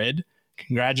 100.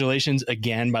 Congratulations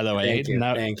again, by the way.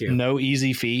 Thank you. No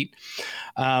easy feat.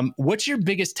 What's your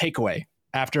biggest takeaway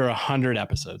after 100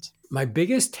 episodes? My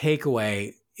biggest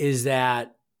takeaway is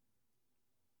that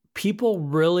people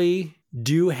really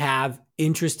do have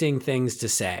interesting things to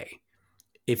say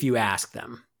if you ask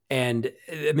them. And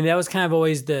I mean, that was kind of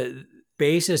always the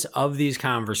basis of these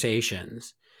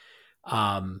conversations,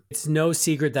 it's no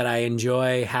secret that I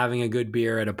enjoy having a good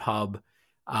beer at a pub.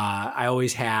 I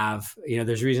always have.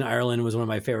 There's a reason Ireland was one of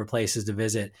my favorite places to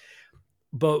visit.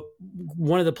 But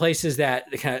one of the places that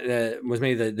was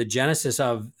maybe the genesis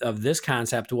of this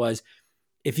concept was,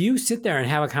 if you sit there and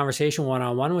have a conversation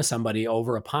one-on-one with somebody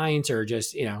over a pint, or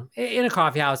just, in a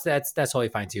coffee house, that's totally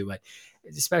fine too. But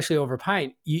especially over a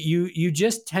pint, you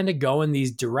just tend to go in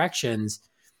these directions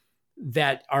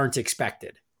that aren't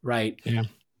expected. Right. Yeah.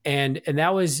 And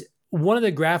that was one of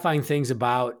the gratifying things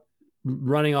about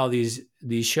running all these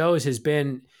shows, has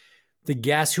been the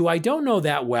guests who I don't know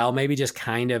that well, maybe just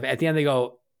kind of, at the end they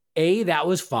go, A, that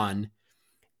was fun.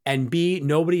 And B,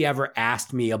 nobody ever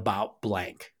asked me about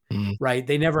blank. Right?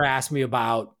 They never asked me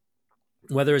about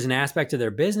whether it's an aspect of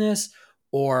their business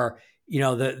or,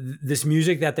 this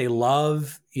music that they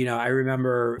love. I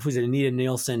remember, who's it, Anita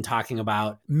Nielsen, talking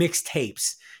about mixed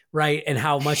tapes, right? And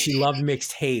how much she loved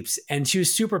mixed tapes. And she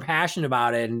was super passionate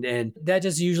about it. And that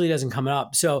just usually doesn't come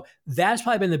up. So that's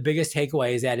probably been the biggest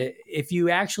takeaway, is that if you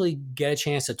actually get a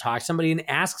chance to talk to somebody and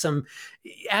ask some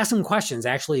questions,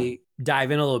 actually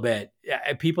dive in a little bit,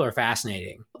 people are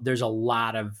fascinating. There's a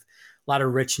lot of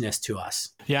richness to us.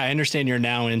 Yeah, I understand you're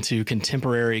now into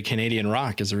contemporary Canadian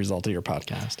rock as a result of your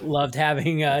podcast. Loved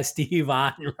having Steve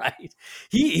on, right?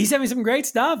 He sent me some great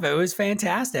stuff. It was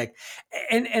fantastic.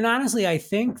 And honestly, I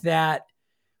think that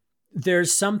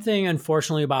there's something,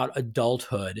 unfortunately, about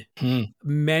adulthood.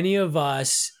 Many of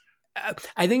us,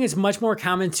 I think it's much more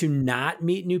common to not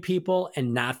meet new people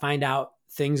and not find out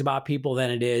things about people than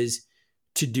it is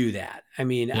to do that. I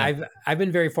mean, yeah. I've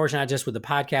been very fortunate, not just with the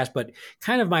podcast, but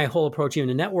kind of my whole approach even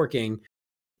to networking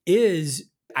is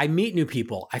I meet new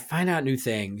people. I find out new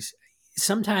things.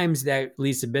 Sometimes that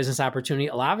leads to business opportunity.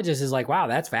 A lot of it just is like, wow,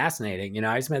 that's fascinating.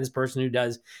 I just met this person who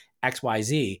does X, Y,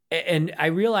 Z. And I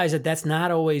realize that that's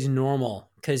not always normal,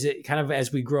 because it kind of,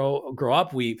 as we grow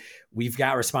up, we've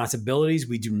got responsibilities.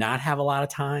 We do not have a lot of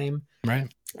time. Right.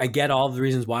 I get all the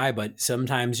reasons why, but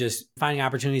sometimes just finding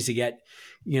opportunities to get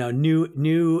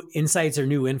new insights or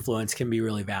new influence can be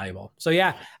really valuable. So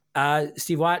yeah,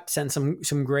 Steve Watt sent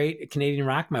some great Canadian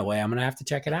rock my way. I'm going to have to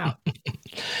check it out.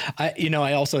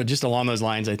 I also, just along those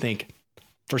lines, I think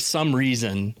for some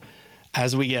reason,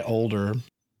 as we get older,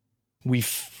 we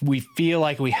feel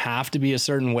like we have to be a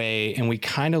certain way, and we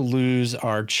kind of lose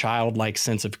our childlike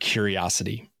sense of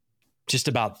curiosity just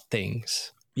about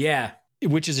things. Yeah.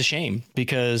 Which is a shame,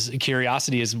 because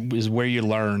curiosity is where you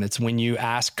learn. It's when you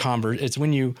ask it's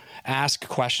when you ask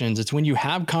questions. It's when you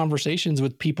have conversations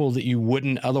with people that you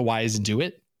wouldn't otherwise do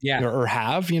it. Yeah. Or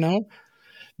have,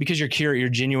 because you're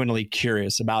genuinely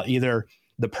curious about either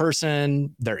the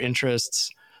person, their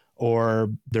interests, or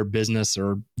their business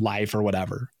or life or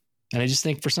whatever. And I just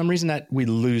think for some reason that we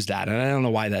lose that. And I don't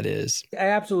know why that is. I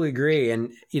absolutely agree.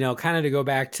 And, kind of to go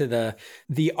back to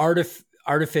the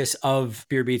artifice of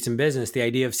Beer Beats and Business, the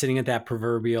idea of sitting at that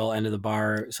proverbial end of the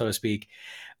bar, so to speak.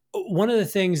 One of the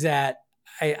things that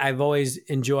I've always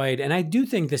enjoyed, and I do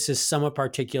think this is somewhat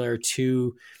particular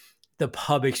to the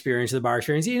pub experience, the bar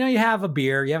experience. You have a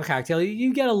beer, you have a cocktail,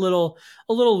 you get a little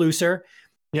looser.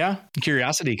 Yeah.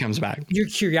 Curiosity comes back. Your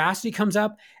curiosity comes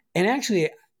up. And actually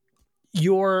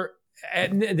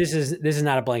this is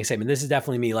not a blank statement. This is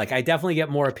definitely me. Like, I definitely get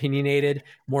more opinionated,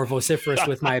 more vociferous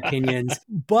with my opinions.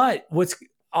 But what's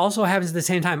also happens at the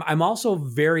same time, I'm also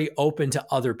very open to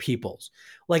other people's.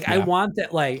 Like, yeah. I want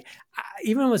that, like,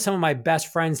 even with some of my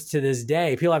best friends to this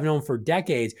day, people I've known for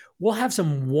decades, we'll have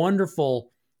some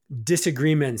wonderful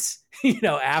disagreements,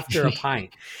 after a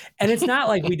pint. And it's not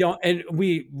like we don't, and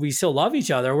we still love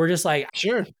each other. We're just like,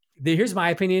 sure, here's my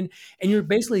opinion. And you're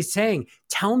basically saying,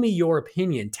 tell me your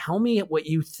opinion. Tell me what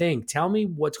you think. Tell me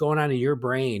what's going on in your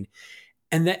brain.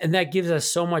 And that gives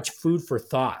us so much food for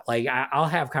thought. Like, I'll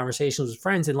have conversations with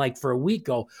friends and, like, for a week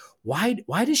go, why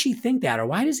does she think that? Or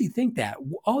why does he think that?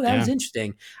 Oh, that was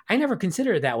interesting. I never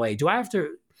considered it that way. Do I have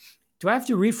to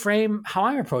reframe how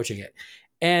I'm approaching it?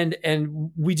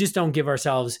 And we just don't give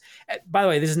ourselves, by the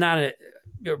way, this is not a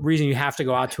reason you have to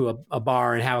go out to a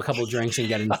bar and have a couple of drinks and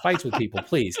get into fights with people,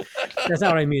 please. That's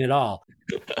not what I mean at all.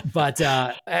 But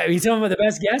some of the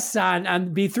best guests on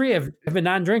B3 have been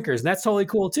non-drinkers, and that's totally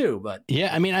cool too. But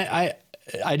yeah, I mean, I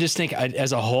just think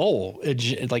as a whole,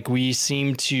 like we've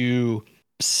seemed to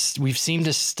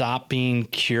stop being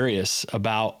curious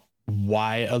about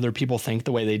why other people think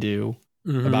the way they do,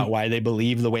 about why they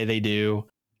believe the way they do.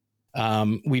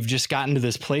 We've just gotten to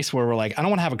this place where we're like, I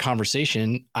don't want to have a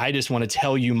conversation. I just want to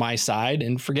tell you my side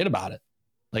and forget about it.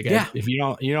 Like, yeah. If you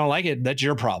don't like it, that's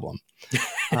your problem.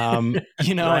 Right.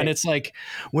 And it's like,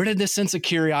 where did this sense of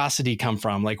curiosity come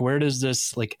from? Like, where does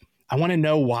this, like, I want to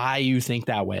know why you think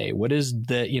that way. What is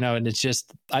the, and it's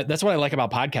just, that's what I like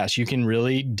about podcasts. You can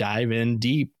really dive in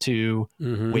deep to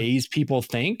ways people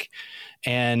think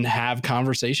and have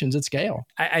conversations at scale.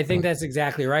 I think that's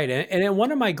exactly right. And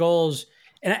one of my goals,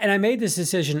 and I made this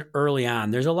decision early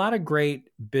on, there's a lot of great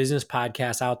business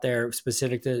podcasts out there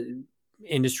specific to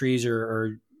industries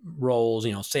or roles,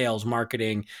 sales,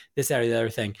 marketing, this, that, or the other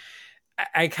thing.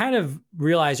 I kind of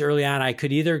realized early on I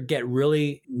could either get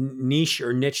really niche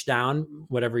or niche down,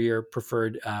 whatever your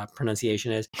preferred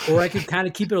pronunciation is, or I could kind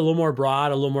of keep it a little more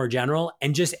broad, a little more general,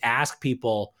 and just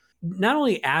not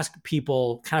only ask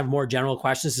people kind of more general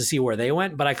questions to see where they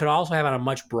went, but I could also have on a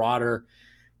much broader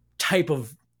type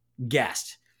of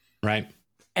guest. Right.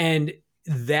 And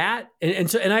I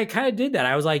kind of did that.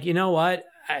 I was like, you know what?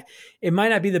 It might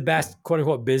not be the best quote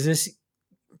unquote business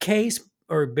case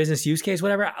or business use case,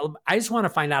 whatever. I just want to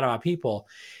find out about people.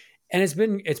 And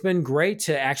it's been great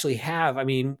to actually have,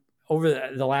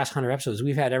 over the last 100 episodes,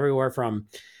 we've had everywhere from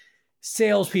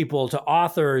salespeople to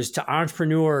authors to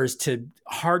entrepreneurs to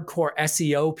hardcore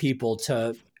SEO people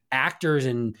to actors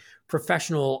and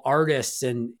professional artists.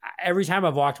 And every time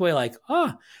I've walked away like,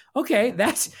 oh, okay,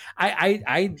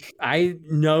 I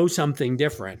know something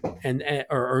different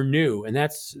or new. And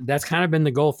that's kind of been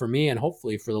the goal for me and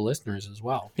hopefully for the listeners as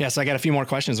well. Yeah. So I got a few more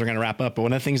questions. We're going to wrap up. But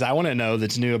one of the things I want to know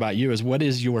that's new about you is, what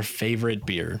is your favorite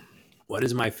beer? What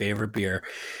is my favorite beer?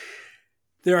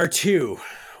 There are two.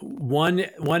 One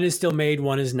is still made.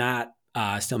 One is not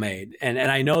still made. And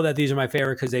I know that these are my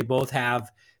favorite because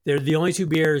they're the only two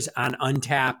beers on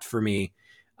Untapped for me,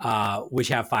 which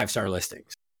have 5-star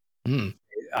listings.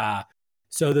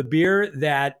 So the beer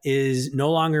that is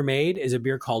no longer made is a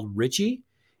beer called Ritchie.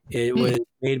 It was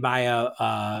made by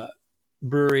a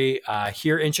brewery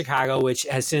here in Chicago, which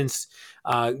has since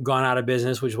gone out of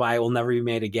business, which is why it will never be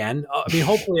made again.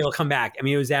 Hopefully it'll come back.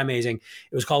 It was that amazing.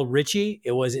 It was called Ritchie.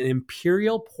 It was an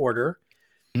imperial porter,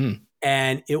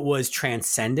 and it was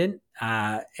transcendent.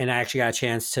 And I actually got a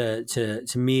chance to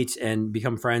meet and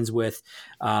become friends with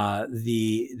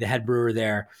the head brewer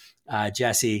there,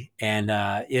 Jesse.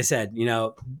 And he said,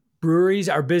 breweries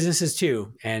are businesses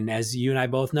too. And as you and I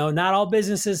both know, not all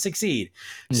businesses succeed.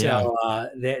 So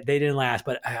they didn't last,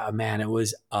 but man, it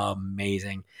was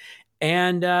amazing.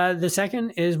 And the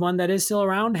second is one that is still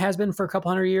around, has been for a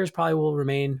couple hundred years, probably will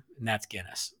remain, and that's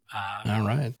Guinness. All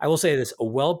right. I will say this, a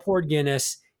well-poured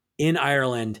Guinness in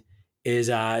Ireland is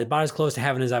about as close to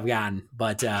heaven as I've gotten.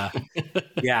 But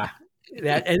yeah,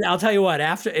 and I'll tell you what,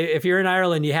 if you're in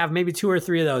Ireland, you have maybe 2 or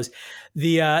 3 of those.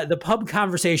 The pub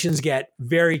conversations get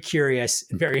very curious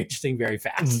and very interesting very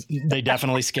fast. They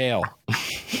definitely scale.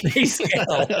 They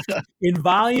scale in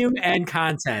volume and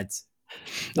content.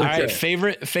 All right,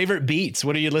 favorite beats.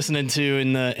 What are you listening to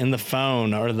in the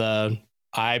phone or the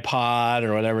iPod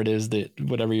or whatever it is,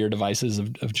 whatever your devices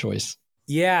of choice?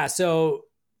 Yeah, so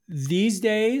these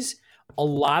days, a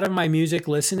lot of my music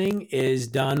listening is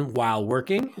done while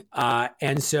working.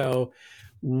 And so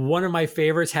one of my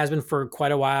favorites has been for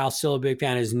quite a while, still a big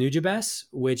fan, is Nujabes,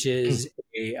 which is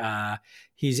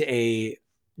he's a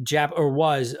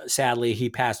was, sadly, he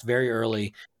passed very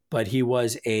early, but he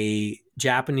was a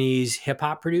Japanese hip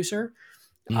hop producer.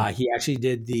 He actually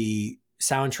did the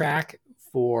soundtrack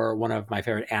for one of my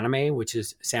favorite anime, which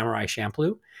is Samurai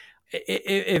Champloo.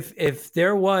 If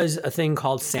there was a thing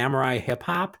called samurai hip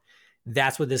hop,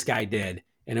 that's what this guy did.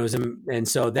 And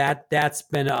so that's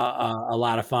been a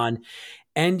lot of fun.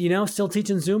 And, still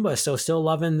teaching Zumba. So still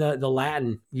loving the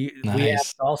Latin. Nice. We have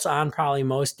salsa on probably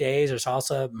most days, or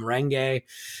salsa, merengue,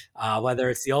 whether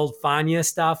it's the old Fania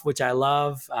stuff, which I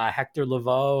love, Hector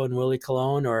Lavoe and Willie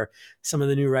Colon, or some of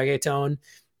the new reggaeton.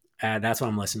 That's what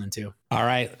I'm listening to. All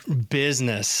right.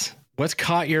 Business. What's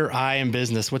caught your eye in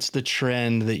business? What's the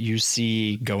trend that you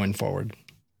see going forward?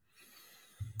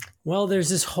 Well, there's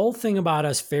this whole thing about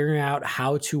us figuring out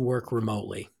how to work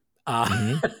remotely.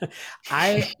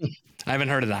 I haven't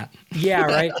heard of that. Yeah,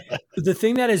 right. The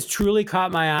thing that has truly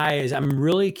caught my eye is I'm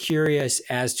really curious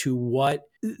as to what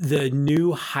the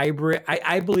new hybrid,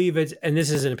 I believe it's, and this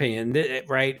is an opinion,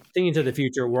 right? Thinking to the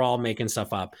future, we're all making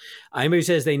stuff up. Anybody who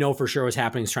says they know for sure what's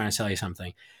happening is trying to sell you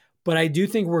something. But I do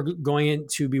think we're going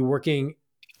to be working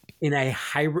in a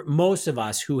hybrid. Most of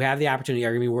us who have the opportunity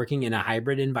are going to be working in a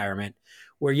hybrid environment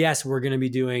where, yes, we're going to be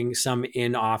doing some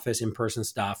in-office, in-person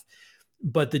stuff,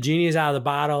 but the genie is out of the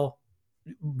bottle.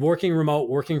 Working remote,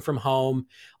 working from home.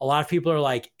 A lot of people are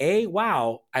like, A,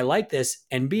 wow, I like this.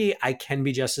 And B, I can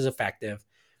be just as effective.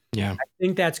 Yeah. I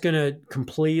think that's going to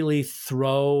completely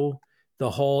throw the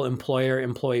whole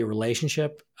employer-employee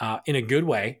relationship in a good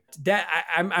way. That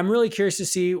I'm really curious to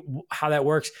see how that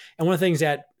works. And one of the things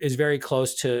that is very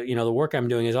close to the work I'm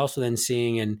doing is also then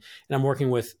seeing, and I'm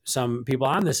working with some people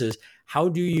on this, is how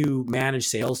do you manage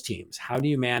sales teams? How do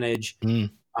you manage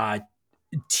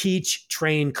teach,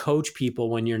 train, coach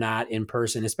people when you're not in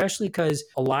person? Especially because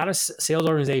a lot of sales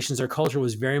organizations, their culture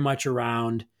was very much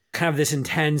around kind of this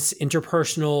intense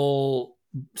interpersonal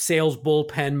sales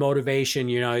bullpen motivation.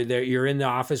 You're in the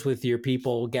office with your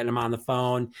people, getting them on the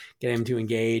phone, getting them to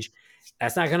engage.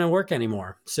 That's not going to work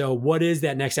anymore. So what is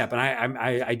that next step? And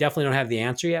I definitely don't have the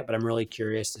answer yet, but I'm really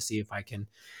curious to see if I can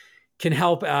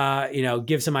help,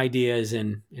 give some ideas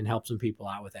and help some people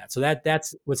out with that. So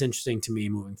that's what's interesting to me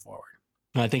moving forward.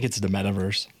 I think it's the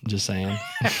metaverse. Just saying.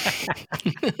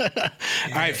 All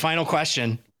right. Final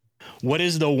question. What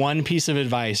is the one piece of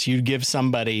advice you'd give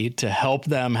somebody to help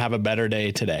them have a better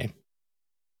day today?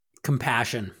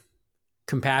 Compassion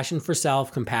for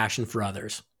self, compassion for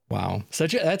others. Wow.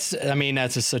 Such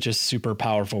a super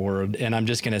powerful word. And I'm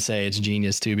just going to say it's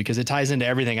genius too, because it ties into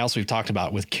everything else we've talked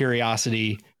about with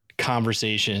curiosity,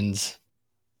 conversations,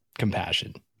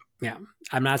 compassion. Yeah.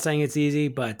 I'm not saying it's easy,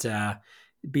 but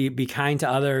be kind to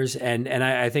others. And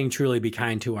I think truly be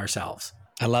kind to ourselves.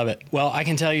 I love it. Well, I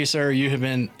can tell you, sir, you have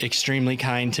been extremely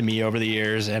kind to me over the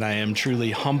years, and I am truly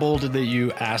humbled that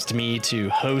you asked me to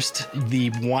host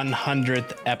the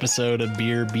 100th episode of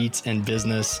Beer, Beats, and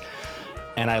Business,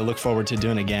 and I look forward to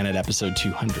doing it again at episode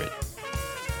 200.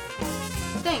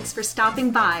 Thanks for stopping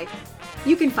by.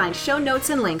 You can find show notes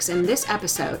and links in this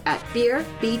episode at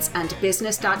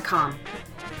beerbeatsandbusiness.com.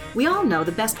 We all know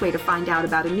the best way to find out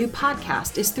about a new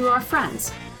podcast is through our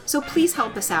friends. So please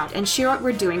help us out and share what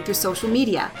we're doing through social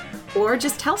media, or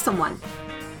just tell someone.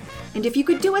 And if you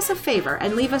could do us a favor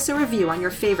and leave us a review on your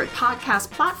favorite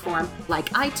podcast platform like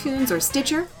iTunes or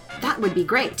Stitcher, that would be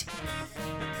great.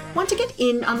 Want to get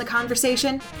in on the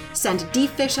conversation? Send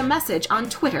DFish a message on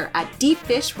Twitter at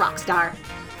DFishRockstar,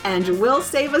 and we'll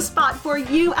save a spot for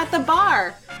you at the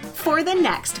bar for the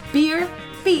next Beer,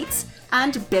 Beats,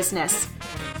 and Business.